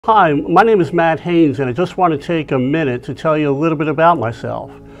Hi, my name is Matt Haynes, and I just want to take a minute to tell you a little bit about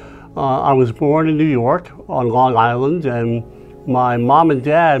myself. I was born in New York on Long Island, and my mom and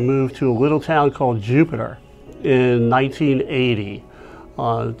dad moved to a little town called Jupiter in 1980.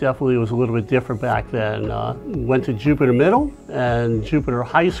 Definitely was a little bit different back then. Went to Jupiter Middle and Jupiter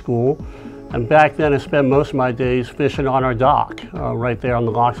High School, and back then I spent most of my days fishing on our dock right there on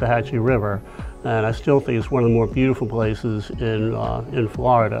the Loxahatchee River. And I still think it's one of the more beautiful places in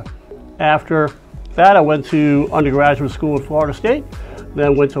Florida. After that, I went to undergraduate school at Florida State,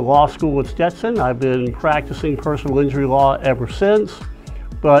 then went to law school at Stetson. I've been practicing personal injury law ever since.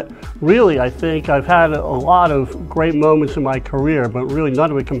 But really, I think I've had a lot of great moments in my career, but really none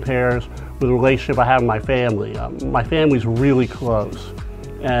of it compares with the relationship I have with my family. My family's really close,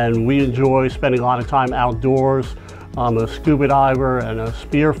 and we enjoy spending a lot of time outdoors. I'm a scuba diver and a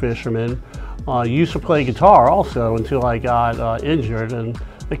spear fisherman. Used to play guitar also until I got injured, and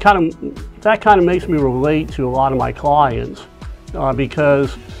that kind of makes me relate to a lot of my clients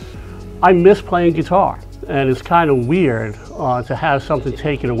because I miss playing guitar, and it's kind of weird to have something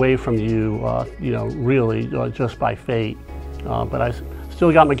taken away from you, really just by fate. But I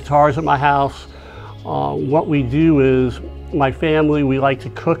still got my guitars at my house. What we do is, my family, we like to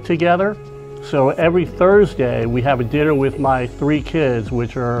cook together. So every Thursday we have a dinner with my 3 kids,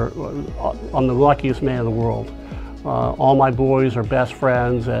 which are, I'm the luckiest man in the world. All my boys are best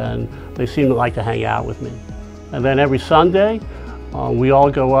friends, and they seem to like to hang out with me. And then every Sunday we all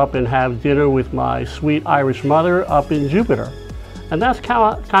go up and have dinner with my sweet Irish mother up in Jupiter. And that's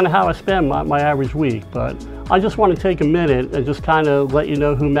kind of how I spend my average week. But I just want to take a minute and just kind of let you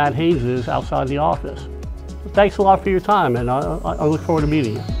know who Matt Haynes is outside the office. Thanks a lot for your time, and I look forward to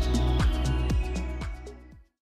meeting you.